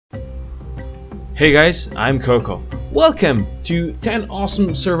Hey guys, I'm Coco. Welcome to 10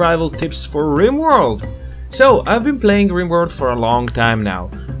 awesome survival tips for RimWorld. So, I've been playing RimWorld for a long time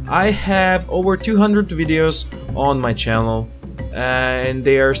now. I have over 200 videos on my channel and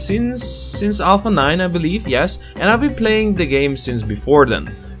they are since Alpha 9, I believe, yes, and I've been playing the game since before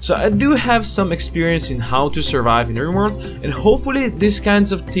then. So I do have some experience in how to survive in RimWorld, and hopefully these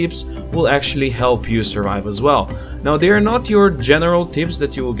kinds of tips will actually help you survive as well. Now, they are not your general tips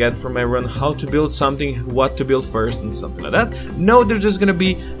that you will get from everyone, how to build something, what to build first and something like that. No, they're just gonna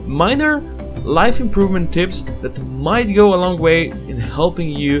be minor life improvement tips that might go a long way in helping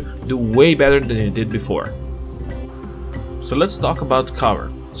you do way better than you did before. So let's talk about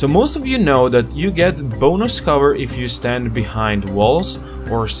cover. So most of you know that you get bonus cover if you stand behind walls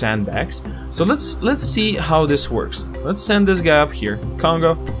or sandbags. So let's see how this works. Let's send this guy up here.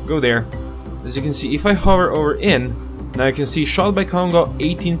 Congo, go there. As you can see, if I hover over in, now you can see shot by Congo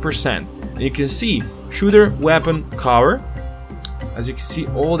 18%. And you can see shooter, weapon, cover. As you can see,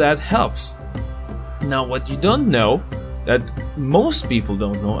 all that helps. Now what you don't know, that most people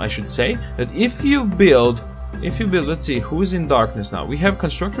don't know, I should say, that if you build, let's see, who's in darkness now? We have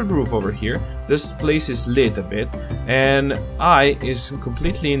constructed roof over here. This place is lit a bit, and I is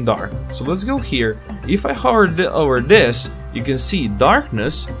completely in dark. So let's go here. If I hover over this, you can see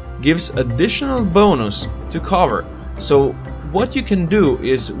darkness gives additional bonus to cover. So what you can do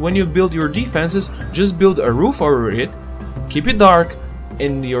is, when you build your defenses, just build a roof over it, keep it dark,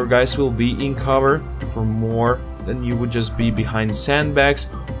 and your guys will be in cover for more than you would just be behind sandbags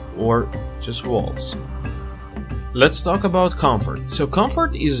or just walls. Let's talk about comfort. So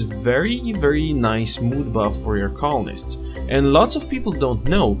comfort is very nice mood buff for your colonists, and lots of people don't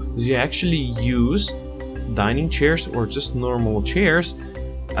know that you actually use dining chairs or just normal chairs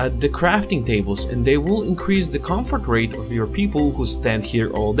at the crafting tables, and they will increase the comfort rate of your people who stand here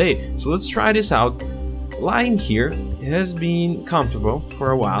all day. So let's try this out. Lying here, it has been comfortable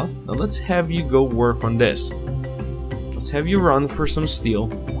for a while. Now let's have you go work on this. Let's have you run for some steel.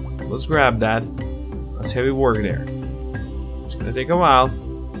 Let's grab that. Let's have it work there. It's gonna take a while.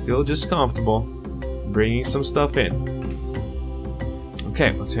 Still just comfortable. Bringing some stuff in.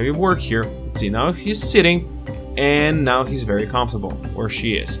 Okay, let's have it work here. Let's see, now he's sitting and now he's very comfortable, or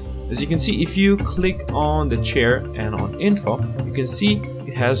she is. As you can see, if you click on the chair and on info, you can see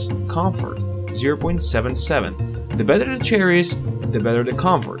it has comfort 0.77. The better the chair is, the better the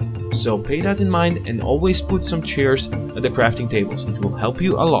comfort. So pay that in mind and always put some chairs at the crafting tables. It will help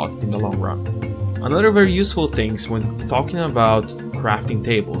you a lot in the long run. Another very useful thing when talking about crafting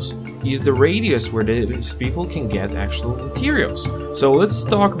tables is the radius where these people can get actual materials. So let's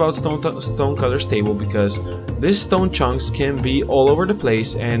talk about Stonecutter's table, because these stone chunks can be all over the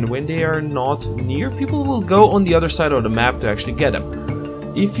place, and when they are not near, people will go on the other side of the map to actually get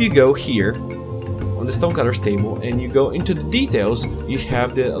them. If you go here on the Stonecutter's table and you go into the details, you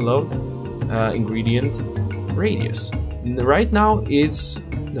have the low ingredient radius. Right now it's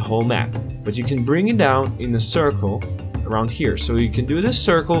the whole map, but you can bring it down in a circle around here. So you can do this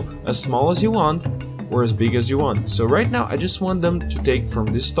circle as small as you want or as big as you want. So right now I just want them to take from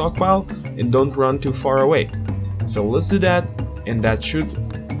this stockpile and don't run too far away. So let's do that, and that should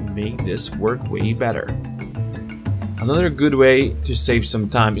make this work way better. Another good way to save some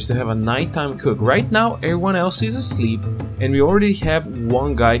time is to have a nighttime cook. Right now everyone else is asleep and we already have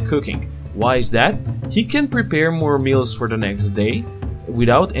one guy cooking. Why is that? He can prepare more meals for the next day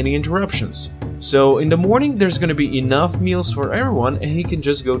without any interruptions. So in the morning there's gonna be enough meals for everyone and he can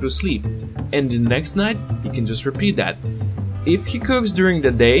just go to sleep. And the next night he can just repeat that. If he cooks during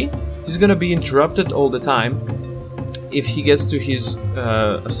the day, he's gonna be interrupted all the time. If he gets to his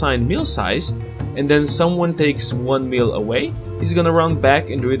assigned meal size and then someone takes one meal away, he's gonna run back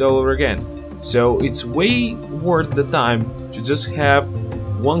and do it all over again. So it's way worth the time to just have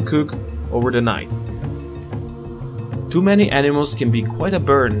one cook over the night. Too many animals can be quite a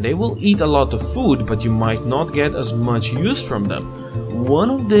burden. They will eat a lot of food, but you might not get as much use from them. One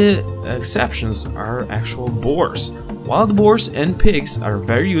of the exceptions are actual boars. Wild boars and pigs are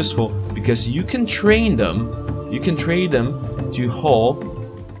very useful because you can train them. You can train them to haul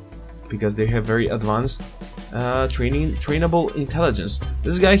because they have very advanced trainable intelligence.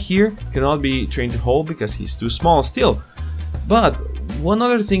 This guy here cannot be trained to haul because he's too small still. But one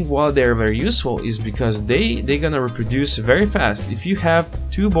other thing while they're very useful is because they're gonna reproduce very fast. If you have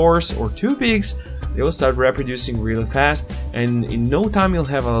two boars or two pigs, they will start reproducing really fast, and in no time you'll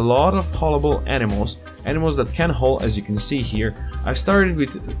have a lot of haulable animals that can haul, as you can see here. I've started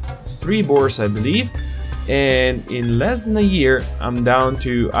with 3 boars, I believe, and in less than a year I'm down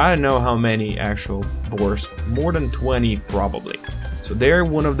to I don't know how many actual boars, more than 20 probably. So they're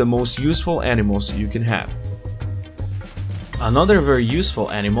one of the most useful animals you can have. Another very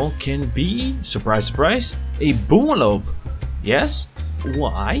useful animal can be, surprise surprise, a boomalope. Yes?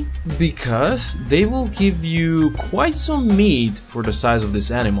 Why? Because they will give you quite some meat for the size of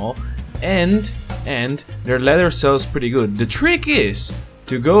this animal, and their leather sells pretty good. The trick is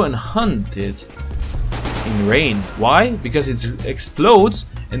to go and hunt it in rain. Why? Because it explodes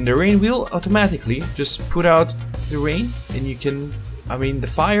and the rain will automatically just put out the rain, and you can,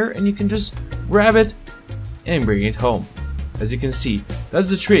 the fire, and you can just grab it and bring it home. As you can see, that's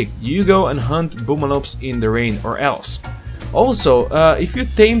the trick. You go and hunt boomalopes in the rain or else. Also, if you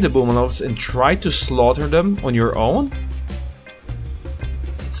tame the boomalopes and try to slaughter them on your own,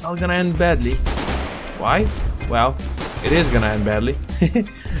 it's not gonna end badly. Why? Well, it is gonna end badly.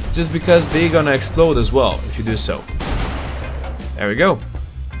 Just because they're gonna explode as well if you do so. There we go.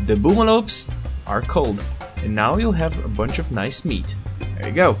 The boomalopes are cold, and now you'll have a bunch of nice meat. There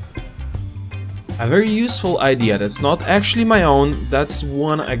you go. A very useful idea that's not actually my own, that's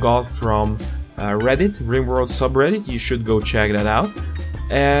one I got from Reddit, RimWorld subreddit, you should go check that out,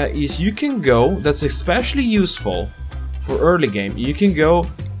 is you can go, that's especially useful for early game, you can go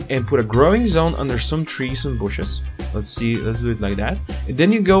and put a growing zone under some trees and bushes. Let's do it like that. And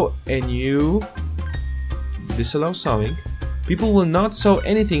then you go and you disallow sowing. People will not sow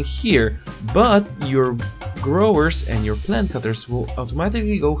anything here, but your growers and your plant cutters will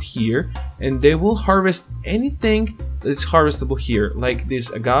automatically go here, and they will harvest anything that's harvestable here, like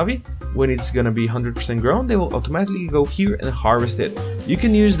this agave. When it's gonna be 100% grown, they will automatically go here and harvest it. You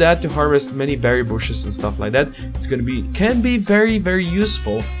can use that to harvest many berry bushes and stuff like that. It's can be very, very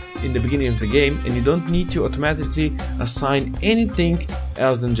useful in the beginning of the game, and you don't need to automatically assign anything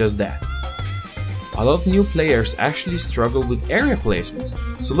else than just that. A lot of new players actually struggle with area placements,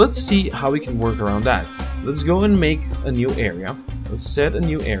 so let's see how we can work around that. Let's go and make a new area. Let's set a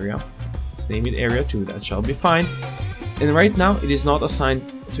new area. Let's name it area 2, that shall be fine. And right now it is not assigned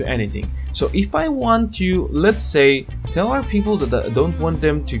to anything. So if I want to, let's say, tell our people that I don't want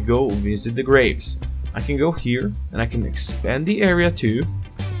them to go visit the graves, I can go here and I can expand the area to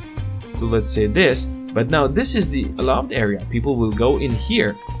let's say this, but now this is the allowed area. People will go in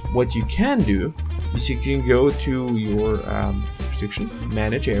here. What you can do is you can go to your restriction,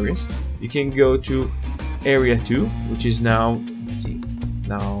 manage areas. You can go to area 2, which is now, let's see,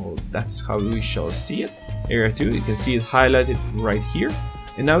 now that's how we shall see it. Area 2, you can see it highlighted right here,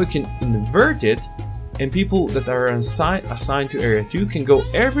 and now we can invert it, and people that are assigned to area 2 can go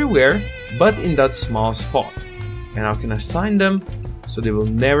everywhere but in that small spot, and I can assign them so they will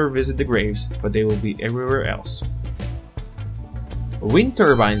never visit the graves, but they will be everywhere else. Wind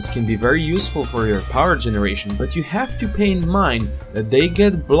turbines can be very useful for your power generation, but you have to pay in mind that they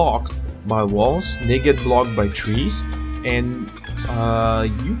get blocked by walls, they get blocked by trees, and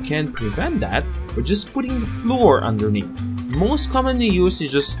you can prevent that by just putting the floor underneath. Most commonly used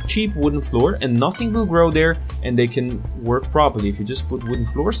is just cheap wooden floor, and nothing will grow there, and they can work properly. If you just put wooden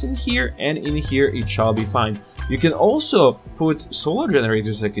floors in here and in here, it shall be fine. You can also put solar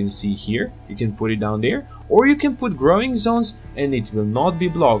generators, I can see here. You can put it down there, or you can put growing zones and it will not be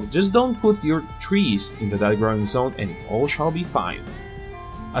blocked. Just don't put your trees into that growing zone and it all shall be fine.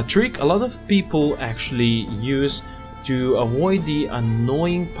 A trick a lot of people actually use to avoid the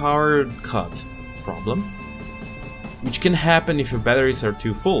annoying power cut problem, which can happen if your batteries are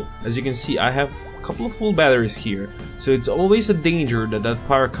too full. As you can see, I have a couple of full batteries here, so it's always a danger that that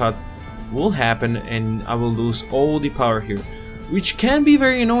power cut will happen and I will lose all the power here, which can be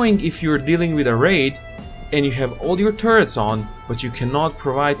very annoying if you're dealing with a raid and you have all your turrets on, but you cannot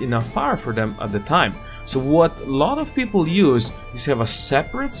provide enough power for them at the time. So what a lot of people use is have a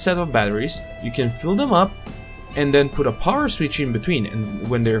separate set of batteries. You can fill them up and then put a power switch in between, and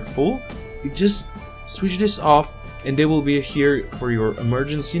when they're full, you just switch this off and they will be here for your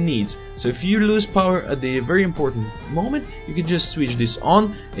emergency needs. So if you lose power at the very important moment, you can just switch this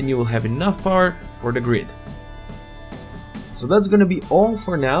on and you will have enough power for the grid. So that's gonna be all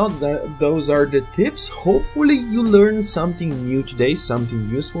for now. Those are the tips. Hopefully you learned something new today, something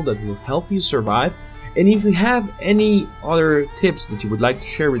useful that will help you survive. And if you have any other tips that you would like to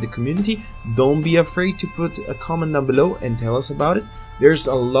share with the community, don't be afraid to put a comment down below and tell us about it. There's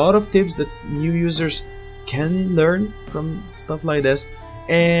a lot of tips that new users can learn from stuff like this,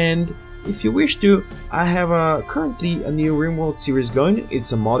 and if you wish to, I have currently a new RimWorld series going.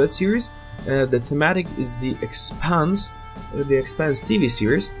 It's a modded series. The thematic is the Expanse TV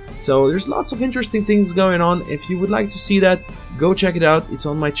series, so there's lots of interesting things going on. If you would like to see that, go check it out. It's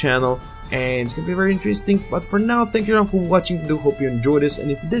on my channel, and it's gonna be very interesting. But for now, thank you everyone for watching the video. Hope you enjoyed this,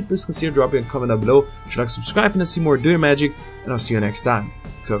 and if you did, please consider dropping a comment down below. Should I subscribe and see more Do Your Magic, and I'll see you next time.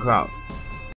 Koko out.